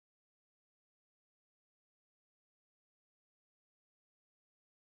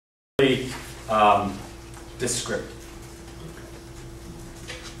descriptive.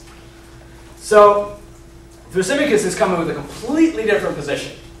 So Thrasymachus is coming with a completely different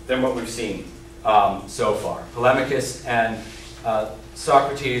position than what we've seen so far. Polemachus and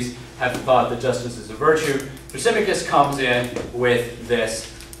Socrates have thought that justice is a virtue. Thrasymachus comes in with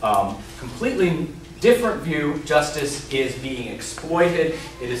this completely different view. Justice is being exploited.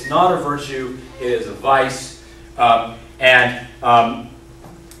 It is not a virtue. It is a vice.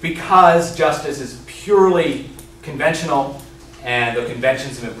 Because justice is purely conventional, and the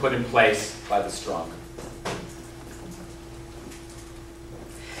conventions have been put in place by the stronger.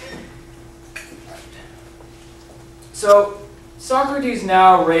 So Socrates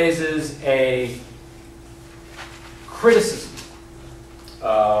now raises a criticism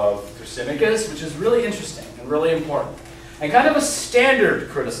of Thrasymachus, which is really interesting and really important, and kind of a standard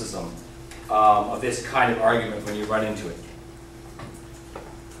criticism of this kind of argument when you run into it.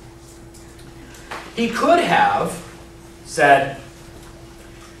 He could have said,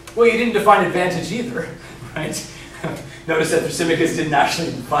 well, you didn't define advantage either, right? Notice that Thrasymachus didn't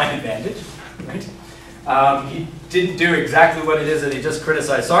actually define advantage, right? He didn't do exactly what it is that he just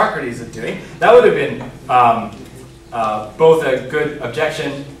criticized Socrates of doing. That would have been both a good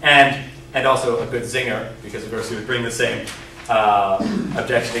objection and also a good zinger, because of course he would bring the same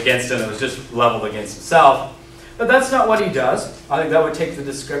objection against him that was just leveled against himself. But that's not what he does. I think that would take the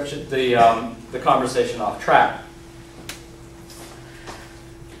description, the conversation off track.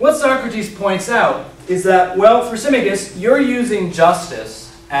 What Socrates points out is that, well, Thrasymachus, you're using justice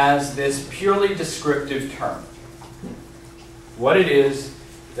as this purely descriptive term. What it is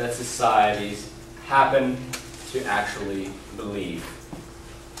that societies happen to actually believe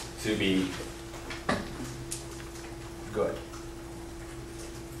to be good,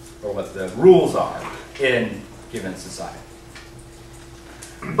 or what the rules are in given society.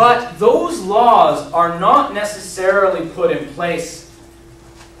 But those laws are not necessarily put in place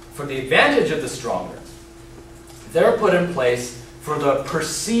for the advantage of the stronger. They're put in place for the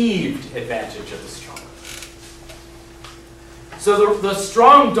perceived advantage of the stronger. So the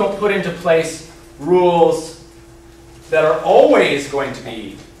strong don't put into place rules that are always going to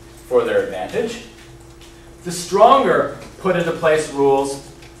be for their advantage. The stronger put into place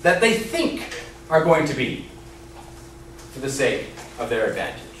rules that they think are going to be for the sake of their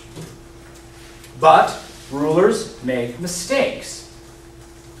advantage. But rulers make mistakes.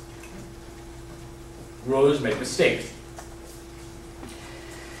 Rulers make mistakes.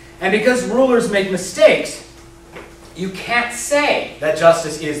 And because rulers make mistakes, you can't say that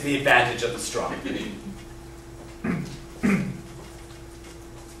justice is the advantage of the strong.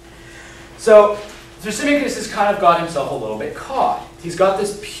 So Thrasymachus has kind of got himself a little bit caught. He's got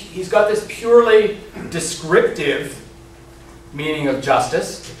this purely descriptive meaning of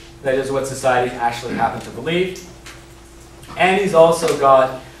justice, that is what society actually happen to believe. And he's also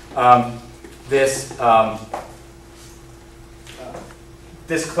got this claim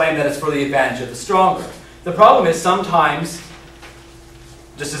that it's for the advantage of the stronger. The problem is sometimes,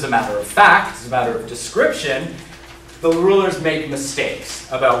 just as a matter of fact, as a matter of description, the rulers make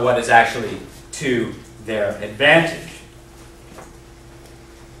mistakes about what is actually to their advantage.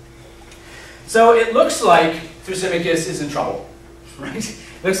 So it looks like Thrasymachus is in trouble, right?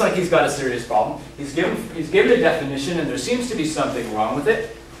 It looks like he's got a serious problem. He's given a definition, and there seems to be something wrong with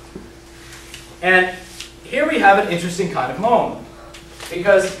it. And here we have an interesting kind of moment,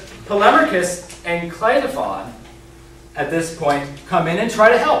 because Polemarchus and Cleitophon, at this point, come in and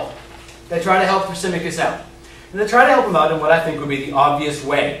try to help. They try to help Thrasymachus out. And they try to help him out in what I think would be the obvious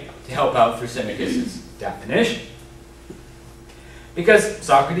way to help out Thrasymachus' definition. Because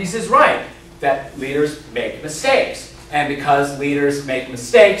Socrates is right that leaders make mistakes. And because leaders make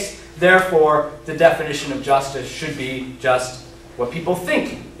mistakes, therefore the definition of justice should be just what people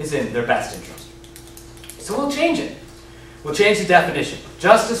think is in their best interest. So we'll change it. We'll change the definition.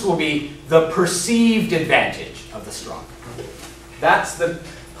 Justice will be the perceived advantage of the strong. That's the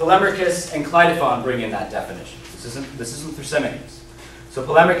Polemarchus and Cleitophon bring in that definition. This isn't Thrasymachus. So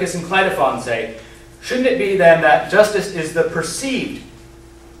Polemarchus and Cleitophon say, shouldn't it be then that justice is the perceived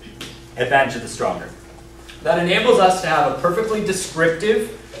advantage of the stronger? That enables us to have a perfectly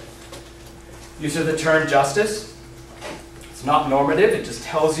descriptive use of the term justice. It's not normative. It just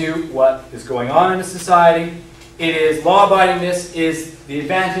tells you what is going on in a society. It is law-abidingness is the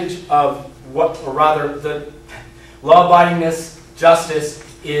advantage of what, or rather, the law-abidingness, justice,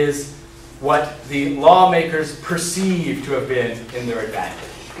 is what the lawmakers perceive to have been in their advantage,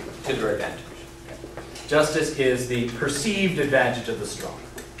 to their advantage. Justice is the perceived advantage of the strong.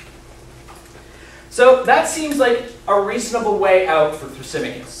 So that seems like a reasonable way out for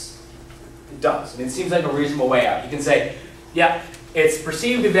Thrasymachus. It does. I mean, it seems like a reasonable way out. You can say, yeah, it's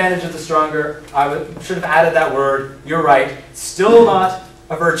perceived advantage of the stronger. Should have added that word. You're right. Still not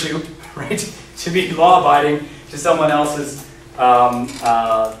a virtue, right? To be law-abiding to someone else's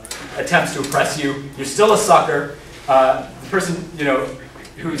attempts to oppress you. You're still a sucker. The person, you know,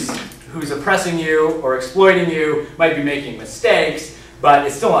 who's oppressing you or exploiting you might be making mistakes, but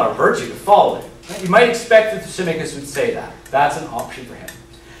it's still not a virtue to follow it. Right? You might expect that Thrasymachus would say that. That's an option for him.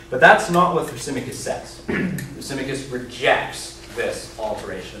 But that's not what Thrasymachus says. Thrasymachus rejects this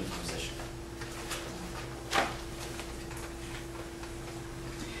alteration of position.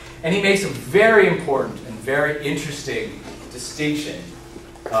 And he makes a very important and very interesting distinction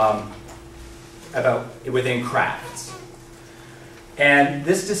within crafts. And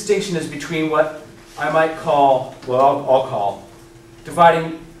this distinction is between what I might call, well, I'll call,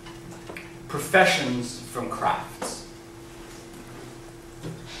 dividing professions from crafts.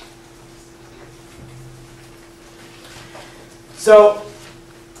 So,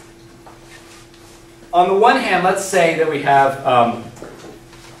 on the one hand, let's say that we have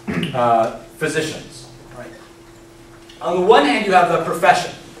physicians. Right? On the one hand, you have the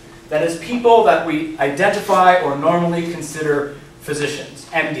profession. That is, people that we identify or normally consider physicians,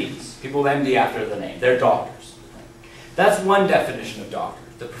 MDs. People with MD after the name. They're doctors. That's one definition of doctor,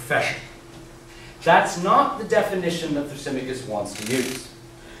 the profession. That's not the definition that Thrasymachus wants to use.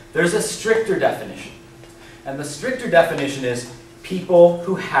 There's a stricter definition. And the stricter definition is people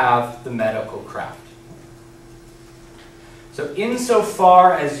who have the medical craft. So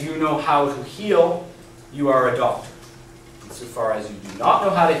insofar as you know how to heal, you are a doctor. Insofar as you do not know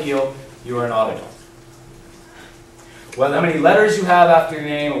how to heal, you are not a doctor. Whether how many letters you have after your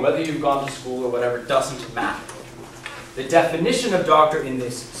name, or whether you've gone to school or whatever, doesn't matter. The definition of doctor in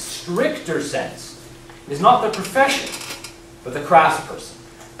this stricter sense is not the profession, but the craftsperson.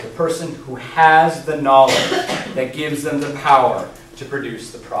 The person who has the knowledge that gives them the power to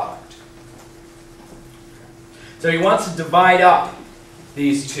produce the product. So he wants to divide up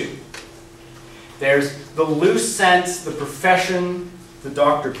these two. There's the loose sense, the profession, the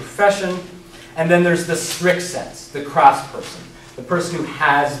doctor profession, and then there's the strict sense, the craftsperson, the person who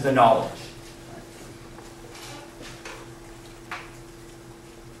has the knowledge.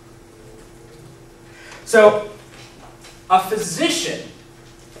 So, a physician,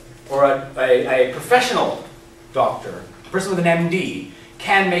 or a professional doctor, a person with an MD,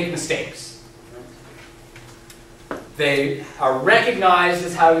 can make mistakes. They are recognized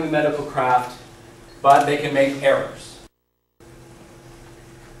as having the medical craft, but they can make errors.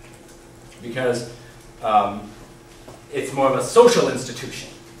 Because it's more of a social institution,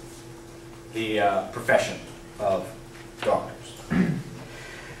 the profession of doctors.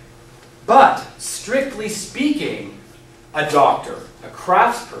 But, strictly speaking, a doctor, a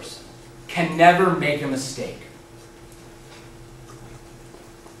craftsperson, can never make a mistake.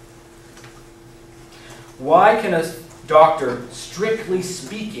 Why can a doctor, strictly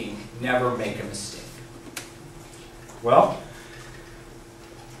speaking, never make a mistake? Well,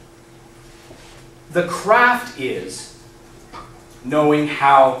 the craft is knowing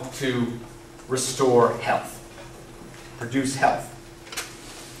how to restore health, produce health.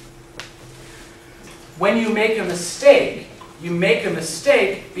 When you make a mistake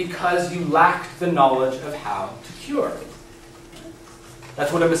because you lacked the knowledge of how to cure.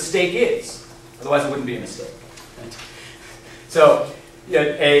 That's what a mistake is. Otherwise, it wouldn't be a mistake. Right? So,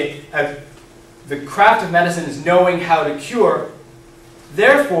 the craft of medicine is knowing how to cure.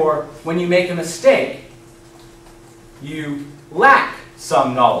 Therefore, when you make a mistake, you lack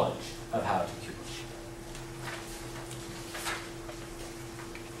some knowledge of how to cure.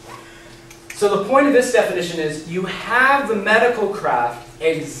 So the point of this definition is you have the medical craft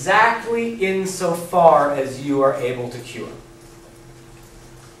exactly insofar as you are able to cure.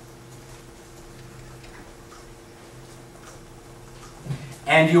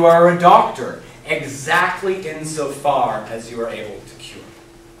 And you are a doctor exactly insofar as you are able to cure.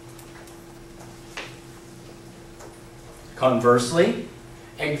 Conversely,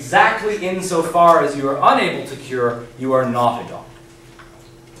 exactly insofar as you are unable to cure, you are not a doctor.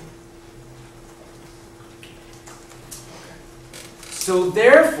 So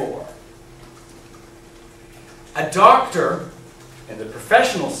therefore, a doctor, in the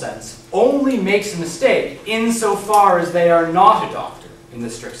professional sense, only makes a mistake insofar as they are not a doctor, in the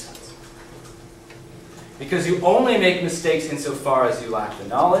strict sense. Because you only make mistakes insofar as you lack the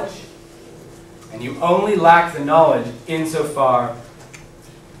knowledge, and you only lack the knowledge insofar,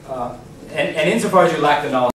 and insofar as you lack the knowledge,